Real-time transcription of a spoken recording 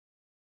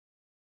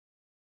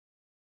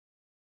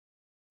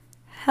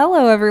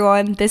Hello,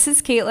 everyone. This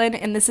is Caitlin,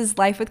 and this is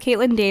Life with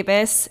Caitlin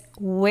Davis.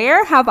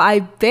 Where have I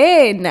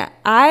been?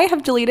 I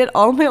have deleted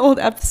all my old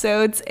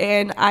episodes,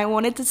 and I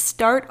wanted to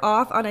start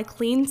off on a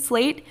clean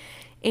slate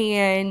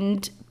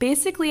and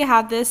basically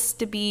have this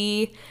to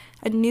be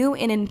a new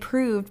and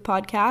improved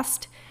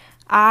podcast.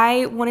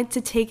 I wanted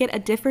to take it a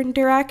different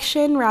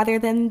direction rather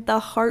than the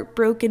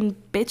heartbroken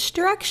bitch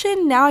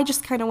direction. Now I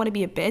just kind of want to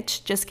be a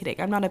bitch. Just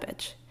kidding. I'm not a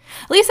bitch.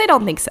 At least I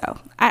don't think so.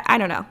 I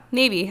don't know.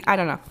 Maybe. I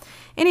don't know.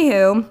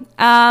 Anywho,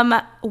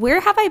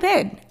 where have I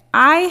been?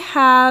 I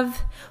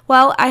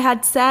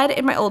had said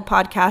in my old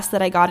podcast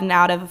that I gotten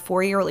out of a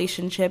 4-year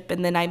relationship,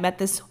 and then I met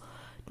this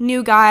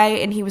new guy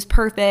and he was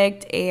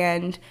perfect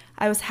and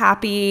I was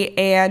happy,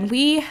 and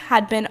we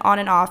had been on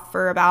and off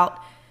for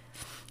about,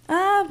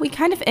 we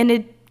kind of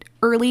ended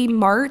early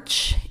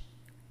March,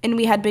 and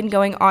we had been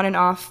going on and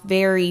off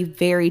very,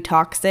 very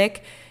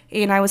toxic.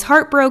 And I was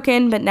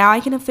heartbroken, but now I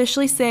can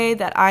officially say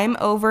that I'm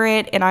over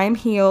it and I'm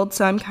healed,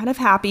 so I'm kind of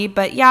happy.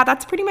 But yeah,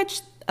 that's pretty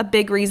much a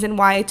big reason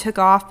why I took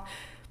off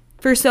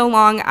for so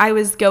long. I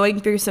was going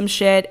through some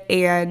shit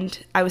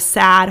and I was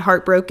sad,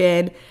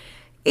 heartbroken.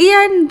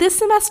 And this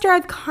semester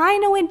I've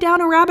kind of went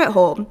down a rabbit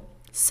hole.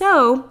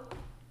 So,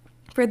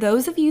 for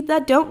those of you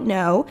that don't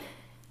know,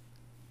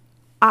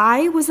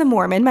 I was a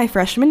Mormon my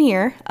freshman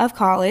year of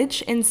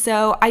college, and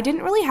so I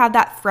didn't really have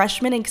that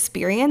freshman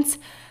experience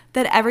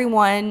that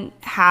everyone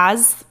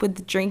has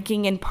with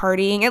drinking and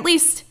partying. At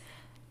least,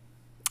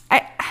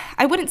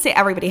 I wouldn't say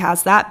everybody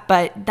has that,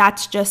 but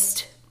that's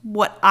just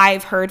what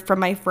I've heard from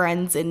my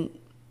friends in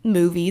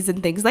movies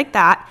and things like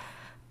that.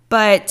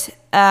 But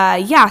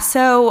yeah,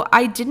 so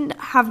I didn't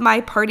have my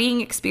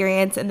partying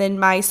experience, and then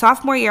my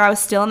sophomore year, I was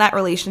still in that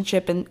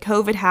relationship, and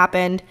COVID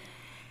happened.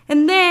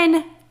 And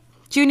then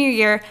junior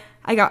year,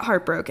 I got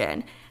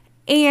heartbroken.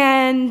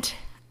 And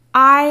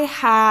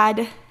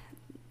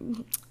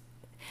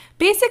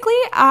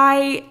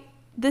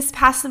this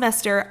past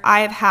semester,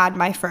 I have had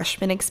my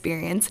freshman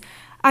experience.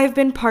 I've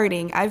been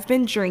partying. I've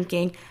been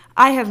drinking.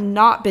 I have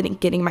not been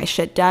getting my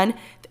shit done.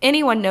 If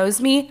anyone knows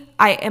me,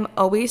 I am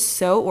always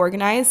so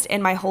organized,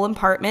 and my whole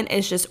apartment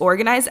is just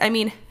organized. I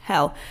mean,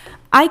 hell,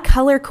 I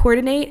color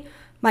coordinate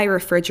my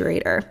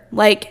refrigerator.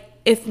 Like,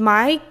 if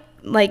my,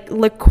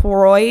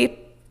 LaCroix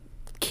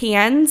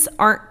cans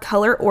aren't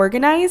color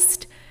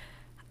organized,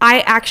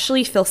 I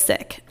actually feel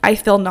sick. I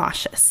feel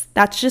nauseous.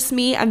 That's just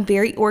me. I'm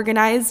very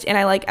organized and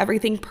I like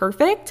everything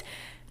perfect.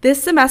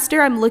 This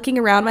semester, I'm looking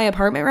around my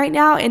apartment right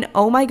now and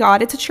oh my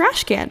God, it's a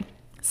trash can.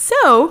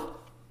 So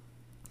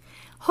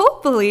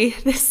hopefully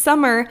this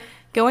summer,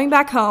 going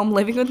back home,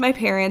 living with my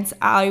parents,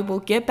 I will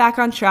get back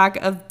on track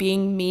of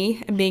being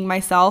me and being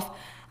myself.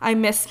 I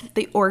miss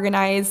the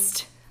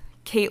organized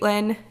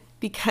Caitlin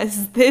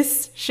because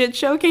this shit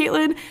show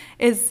Caitlin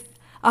is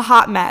a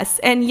hot mess.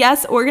 And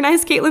yes,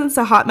 organized Caitlin's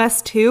a hot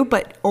mess too,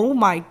 but oh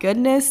my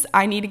goodness,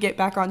 I need to get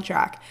back on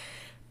track.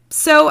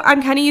 So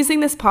I'm kind of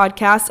using this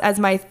podcast as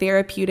my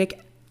therapeutic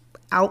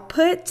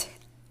output.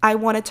 I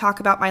want to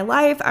talk about my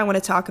life. I want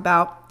to talk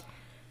about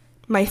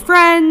my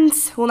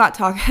friends. Well, not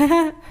talk.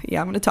 Yeah,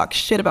 I'm going to talk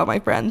shit about my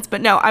friends.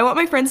 But no, I want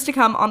my friends to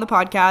come on the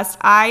podcast.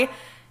 I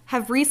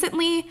have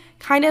recently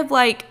kind of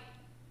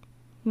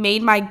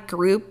made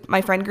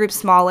my friend group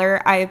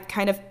smaller. I've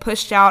kind of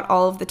pushed out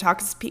all of the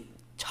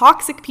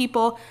toxic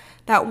people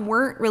that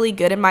weren't really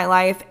good in my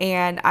life,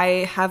 and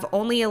I have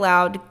only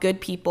allowed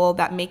good people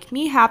that make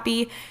me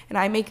happy and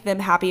I make them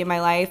happy in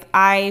my life.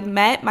 I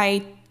met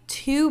my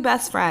 2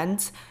 best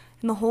friends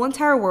in the whole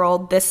entire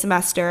world this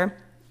semester.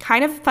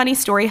 Kind of a funny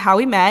story how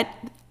we met.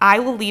 I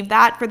will leave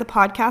that for the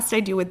podcast I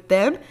do with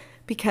them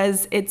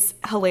because it's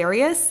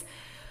hilarious.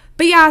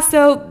 But yeah,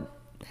 so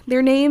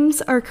their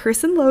names are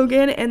Chris and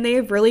Logan, and they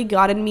have really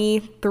gotten me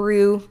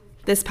through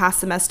this past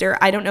semester.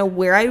 I don't know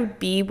where I would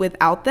be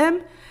without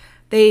them.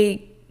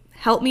 They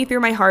helped me through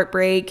my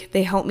heartbreak.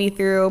 They helped me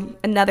through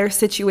another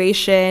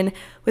situation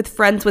with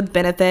friends with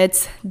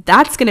benefits.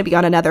 That's going to be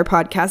on another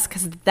podcast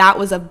because that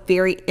was a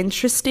very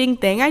interesting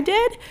thing I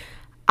did.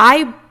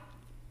 I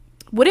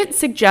wouldn't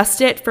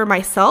suggest it for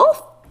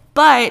myself,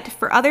 but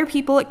for other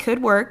people it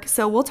could work.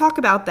 So we'll talk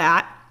about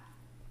that.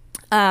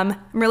 I'm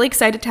really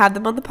excited to have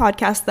them on the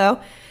podcast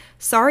though.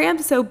 Sorry I'm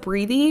so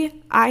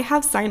breathy. I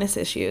have sinus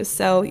issues,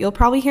 so you'll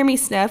probably hear me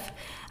sniff.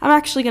 I'm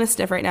actually going to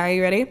sniff right now. Are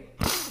you ready?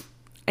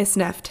 I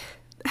sniffed.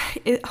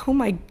 Oh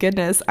my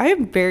goodness. I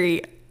am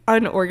very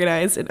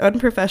unorganized and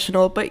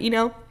unprofessional, but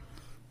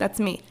that's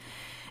me.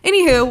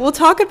 Anywho, we'll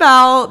talk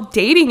about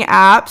dating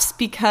apps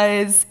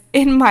because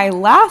in my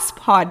last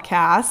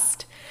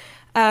podcast,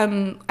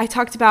 I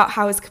talked about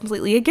how I was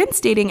completely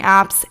against dating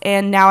apps,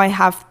 and now I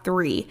have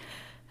 3.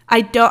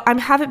 I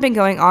haven't been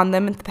going on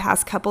them in the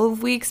past couple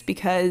of weeks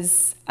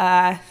because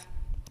I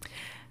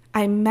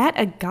met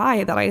a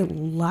guy that I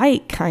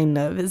like, kind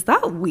of. Is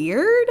that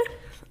weird?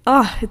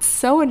 Oh, it's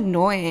so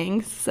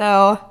annoying.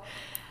 So,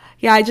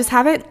 yeah, I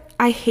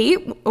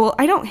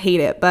don't hate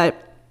it,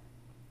 but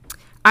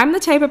I'm the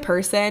type of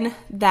person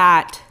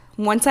that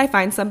once I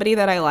find somebody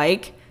that I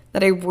like,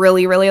 that I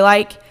really, really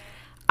like,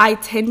 I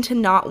tend to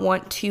not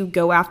want to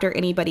go after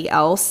anybody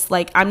else.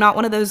 Like, I'm not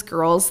one of those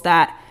girls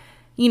that,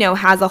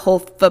 has a whole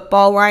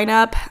football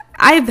lineup.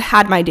 I've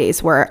had my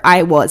days where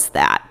I was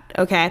that,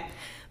 okay?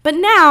 But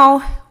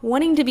now,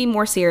 wanting to be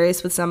more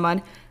serious with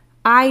someone,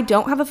 I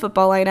don't have a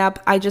football lineup.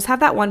 I just have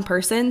that one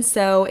person,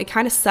 so it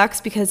kind of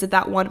sucks because if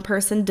that one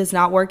person does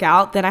not work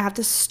out, then I have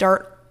to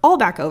start all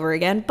back over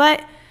again.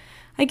 But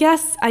I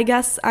guess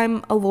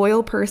I'm a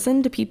loyal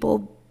person to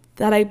people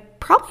that I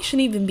probably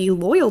shouldn't even be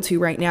loyal to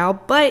right now.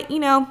 But,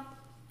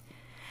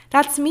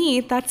 that's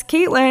me. That's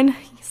Caitlin.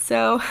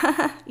 So,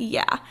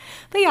 yeah.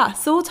 But yeah,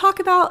 so we'll talk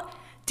about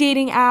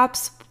dating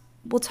apps.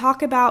 We'll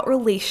talk about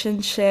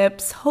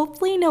relationships.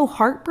 Hopefully no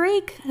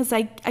heartbreak, because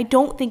I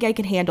don't think I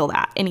can handle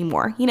that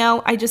anymore.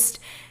 It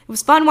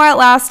was fun while it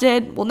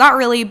lasted. Well, not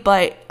really,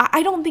 but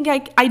I don't think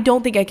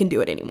I can do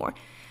it anymore.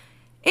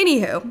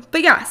 Anywho,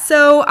 but yeah,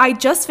 so I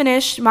just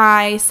finished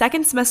my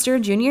second semester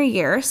junior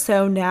year.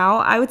 So now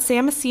I would say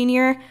I'm a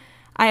senior.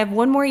 I have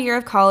one more year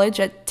of college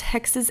at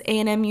Texas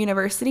A&M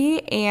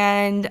University,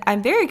 and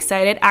I'm very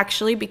excited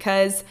actually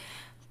because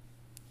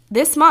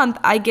this month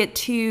I get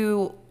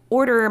to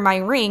order my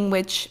ring,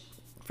 which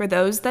for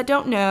those that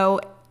don't know,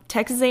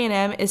 Texas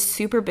A&M is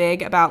super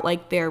big about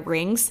like their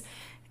rings,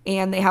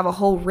 and they have a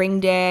whole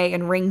ring day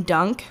and ring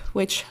dunk,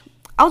 which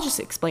I'll just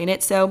explain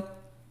it. So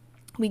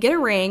we get a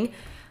ring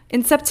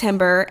in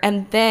September,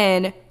 and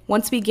then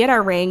once we get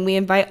our ring, we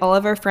invite all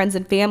of our friends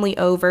and family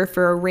over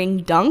for a ring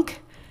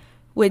dunk,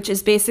 which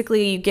is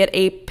basically you get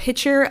a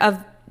pitcher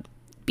of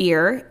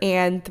beer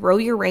and throw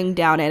your ring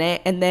down in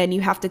it, and then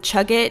you have to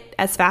chug it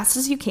as fast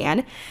as you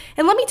can.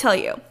 And let me tell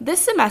you, this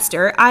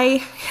semester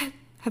I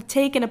have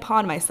taken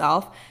upon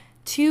myself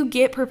to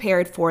get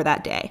prepared for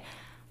that day.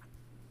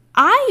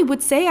 I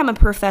would say I'm a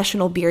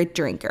professional beer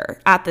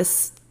drinker at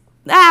this.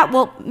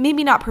 Well,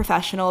 maybe not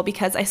professional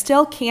because I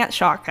still can't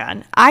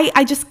shotgun.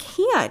 I just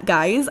can't,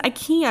 guys. I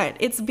can't.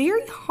 It's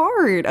very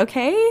hard,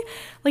 okay?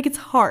 Like, it's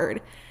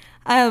hard.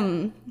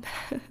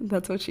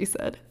 That's what she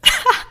said.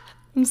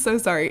 I'm so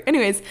sorry.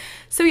 Anyways,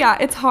 so yeah,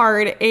 it's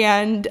hard,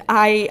 and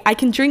I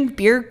can drink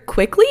beer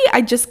quickly.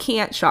 I just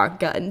can't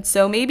shotgun.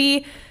 So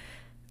maybe,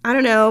 I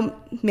don't know,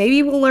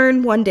 maybe we'll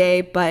learn one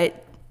day,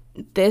 but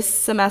this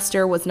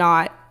semester was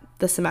not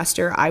the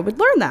semester I would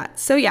learn that.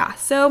 So yeah,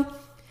 so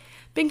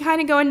been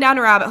kind of going down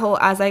a rabbit hole,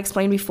 as I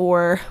explained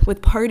before,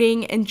 with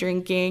partying and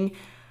drinking.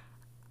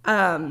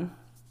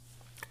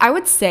 I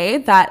would say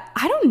that,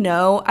 I don't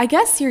know, I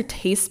guess your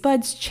taste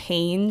buds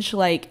change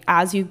like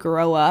as you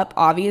grow up,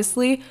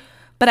 obviously,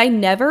 but I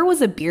never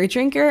was a beer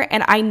drinker,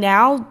 and I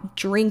now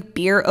drink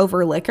beer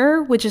over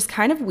liquor, which is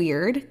kind of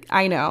weird.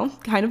 I know,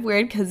 kind of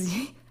weird because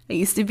I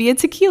used to be a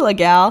tequila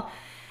gal,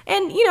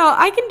 and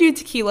I can do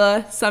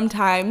tequila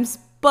sometimes,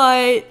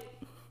 but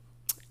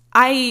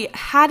I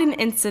had an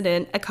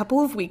incident a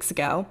couple of weeks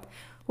ago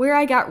where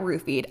I got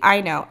roofied. I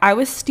know, I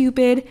was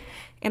stupid,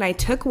 and I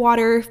took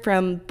water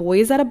from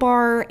boys at a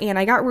bar, and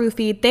I got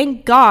roofied.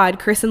 Thank God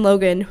Chris and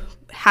Logan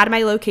had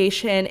my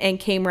location and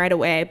came right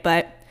away,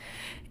 but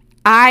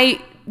I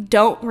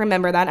don't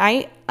remember that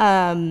night.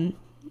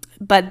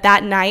 But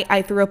that night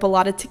I threw up a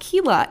lot of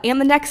tequila,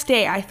 and the next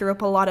day I threw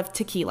up a lot of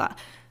tequila.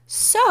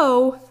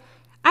 So,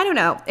 I don't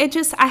know.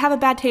 I have a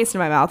bad taste in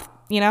my mouth,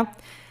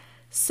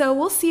 So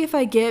we'll see if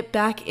I get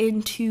back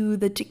into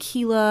the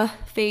tequila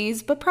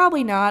phase, but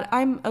probably not.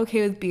 I'm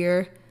okay with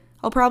beer.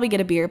 I'll probably get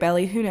a beer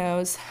belly. Who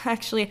knows?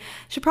 Actually, I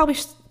should probably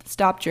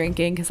stop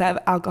drinking because I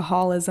have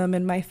alcoholism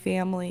in my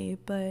family.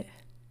 But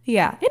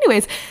yeah.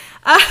 Anyways,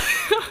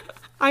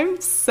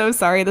 I'm so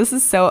sorry. This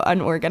is so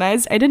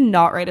unorganized. I did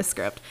not write a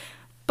script.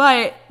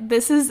 But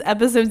this is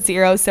episode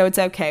 0, so it's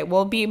okay.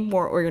 We'll be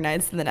more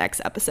organized in the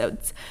next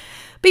episodes.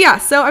 But yeah,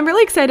 so I'm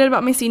really excited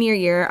about my senior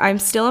year. I'm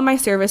still in my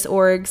service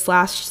org /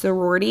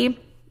 sorority.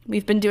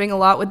 We've been doing a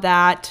lot with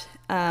that.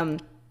 I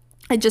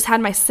just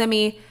had my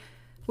semi,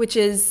 which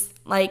is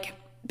like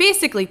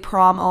basically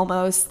prom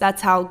almost.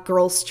 That's how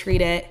girls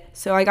treat it.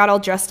 So I got all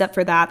dressed up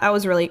for that. That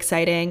was really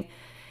exciting.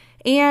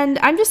 And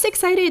I'm just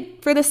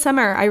excited for the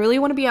summer. I really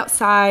want to be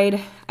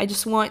outside.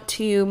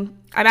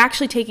 I'm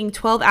actually taking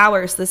 12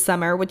 hours this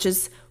summer, which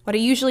is what I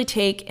usually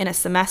take in a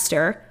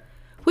semester,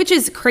 which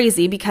is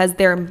crazy because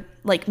they're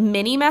like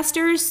mini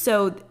mesters.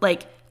 So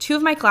like 2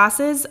 of my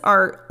classes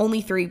are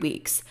only 3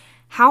 weeks.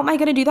 How am I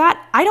going to do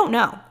that? I don't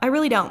know. I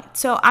really don't.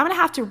 So I'm going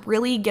to have to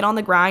really get on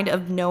the grind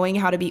of knowing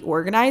how to be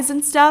organized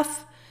and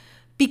stuff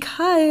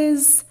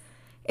because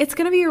it's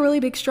going to be a really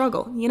big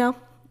struggle,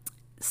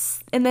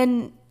 And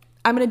then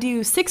I'm going to do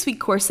 6-week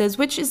courses,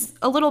 which is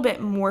a little bit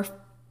more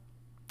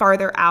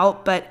farther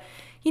out, but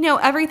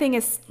everything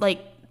is like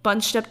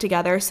bunched up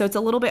together. So it's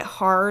a little bit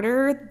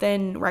harder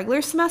than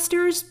regular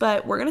semesters,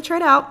 but we're going to try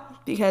it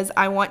out because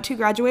I want to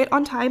graduate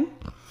on time.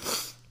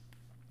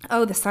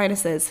 Oh, the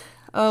sinuses.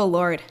 Oh,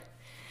 Lord.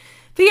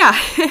 But yeah,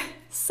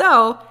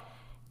 so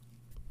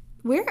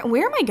where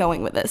am I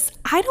going with this?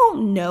 I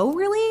don't know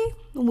really.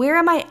 Where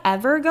am I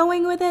ever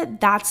going with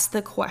it? That's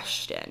the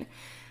question.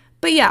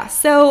 But yeah,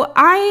 so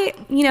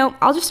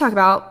I'll just talk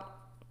about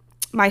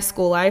my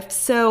school life.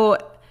 So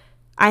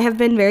I have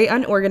been very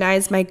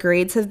unorganized. My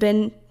grades have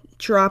been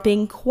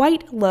dropping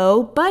quite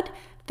low, but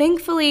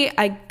thankfully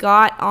I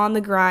got on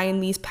the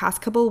grind these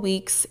past couple of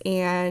weeks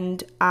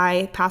and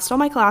I passed all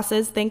my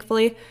classes,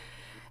 thankfully.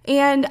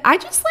 And I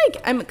just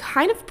I'm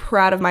kind of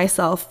proud of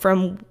myself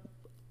from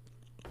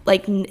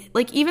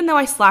even though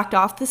I slacked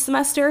off this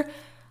semester,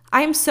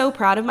 I am so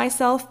proud of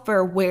myself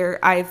for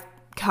where I've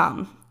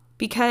come.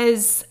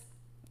 Because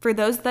for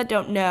those that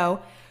don't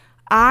know,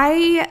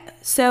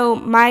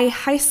 my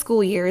high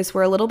school years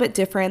were a little bit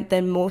different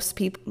than most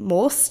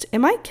people.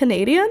 Am I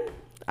Canadian?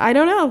 I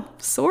don't know.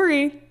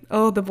 Sorry.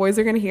 Oh, the boys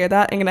are going to hear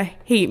that and going to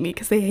hate me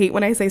because they hate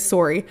when I say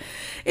sorry.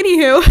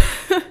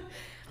 Anywho,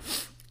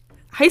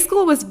 high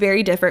school was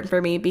very different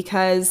for me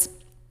because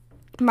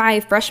my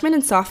freshman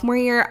and sophomore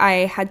year,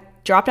 I had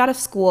dropped out of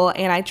school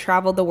and I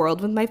traveled the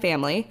world with my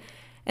family.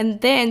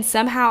 And then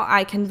somehow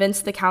I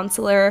convinced the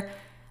counselor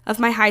of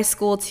my high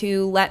school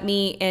to let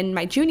me in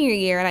my junior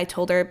year, and I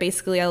told her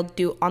basically I'll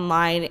do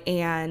online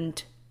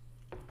and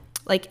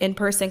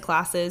in-person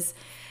classes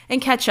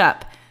and catch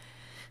up.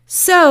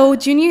 So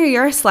junior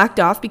year I slacked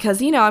off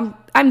because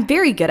I'm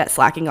very good at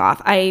slacking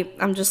off.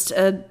 I'm just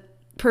a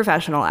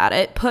professional at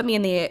it. Put me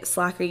in the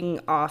slacking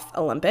off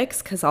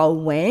Olympics because I'll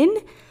win.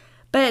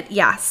 But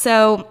yeah,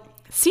 so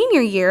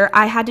senior year,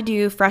 I had to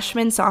do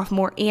freshman,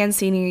 sophomore, and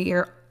senior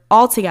year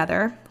all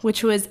together,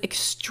 which was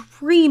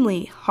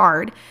extremely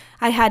hard.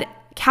 I had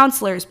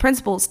counselors,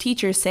 principals,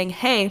 teachers saying,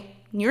 hey,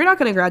 you're not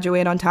going to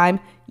graduate on time.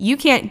 You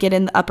can't get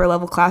in the upper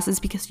level classes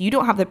because you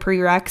don't have the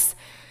prereqs.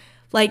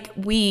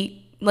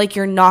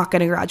 You're not going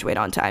to graduate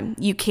on time.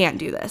 You can't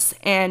do this.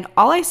 And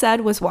all I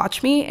said was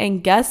watch me,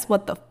 and guess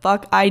what the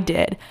fuck I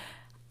did?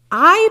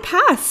 I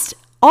passed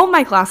all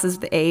my classes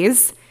with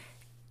A's.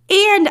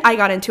 And I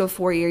got into a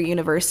 4-year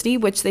university,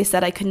 which they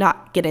said I could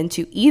not get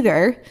into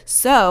either.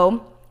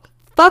 So,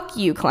 fuck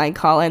you, Klein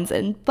Collins,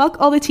 and fuck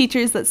all the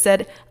teachers that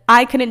said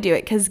I couldn't do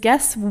it. Because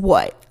guess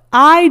what?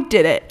 I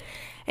did it.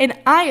 And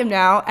I am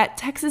now at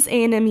Texas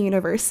A&M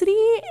University,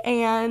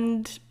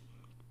 and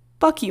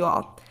fuck you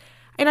all.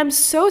 And I'm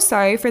so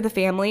sorry for the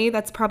family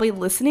that's probably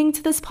listening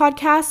to this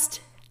podcast.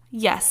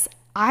 Yes,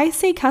 I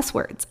say cuss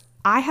words.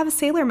 I have a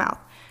sailor mouth.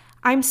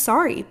 I'm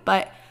sorry,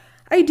 but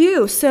I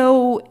do.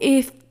 So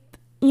if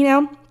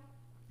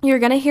you're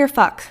going to hear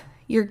fuck.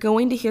 You're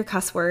going to hear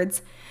cuss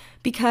words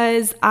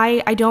because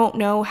I don't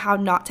know how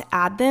not to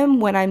add them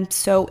when I'm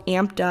so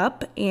amped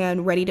up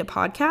and ready to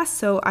podcast.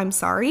 So I'm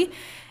sorry.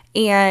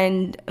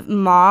 And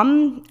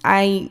Mom,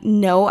 I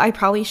know I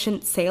probably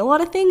shouldn't say a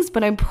lot of things,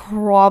 but I'm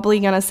probably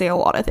going to say a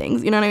lot of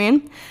things. You know what I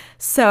mean?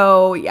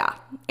 So yeah.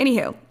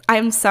 Anywho,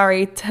 I'm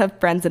sorry to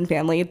friends and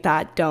family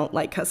that don't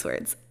like cuss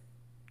words.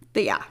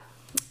 But yeah.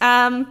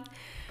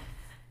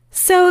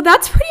 So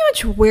that's pretty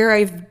much where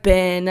I've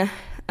been.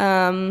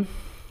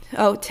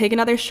 Take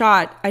another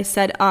shot. I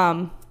said,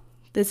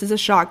 this is a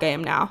shot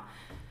game now.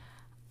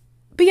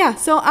 But yeah,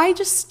 so I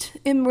just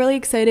am really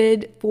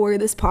excited for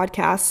this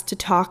podcast to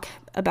talk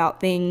about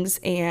things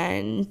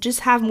and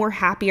just have more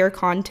happier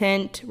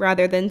content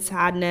rather than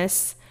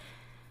sadness.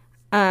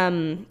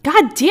 God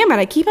damn it,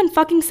 I keep on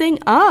fucking saying,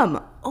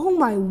 oh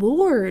my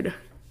Lord.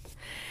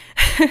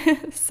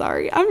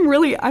 Sorry, I'm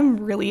really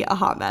a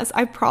hot mess.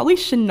 I probably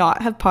should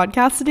not have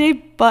podcast today,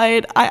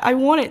 but I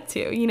wanted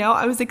to,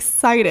 I was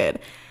excited.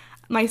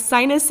 My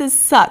sinuses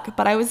suck,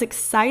 but I was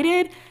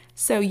excited.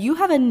 So you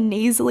have a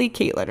nasally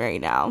Caitlin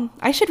right now.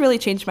 I should really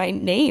change my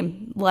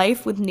name.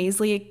 Life with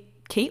nasally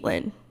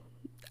Caitlin.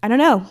 I don't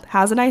know.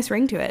 Has a nice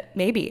ring to it.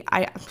 Maybe.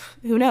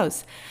 Who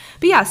knows?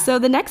 But yeah, so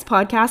the next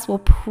podcast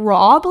will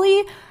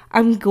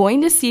I'm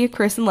going to see if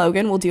Chris and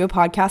Logan will do a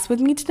podcast with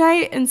me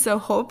tonight. And so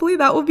hopefully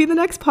that will be the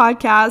next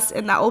podcast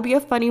and that will be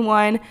a funny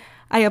one.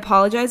 I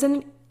apologize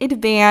in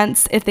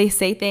advance if they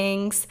say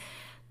things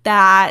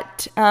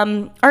that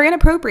are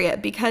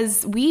inappropriate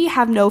because we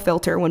have no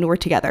filter when we're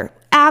together.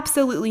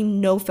 Absolutely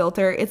no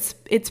filter. It's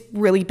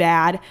really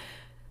bad.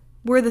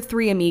 We're the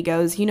three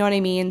amigos. You know what I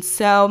mean?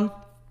 So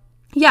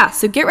yeah,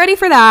 so get ready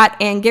for that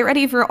and get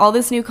ready for all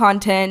this new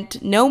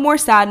content. No more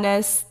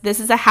sadness. This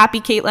is a happy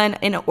Caitlin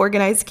and an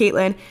organized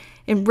Caitlin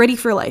and ready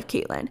for life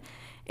Caitlin.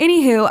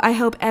 Anywho, I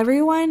hope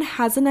everyone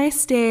has a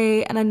nice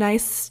day and a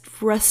nice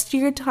rest of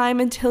your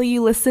time until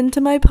you listen to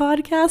my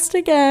podcast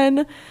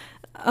again.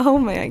 Oh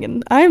my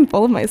God, I'm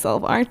full of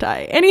myself, aren't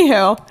I?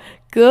 Anywho,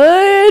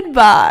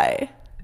 goodbye.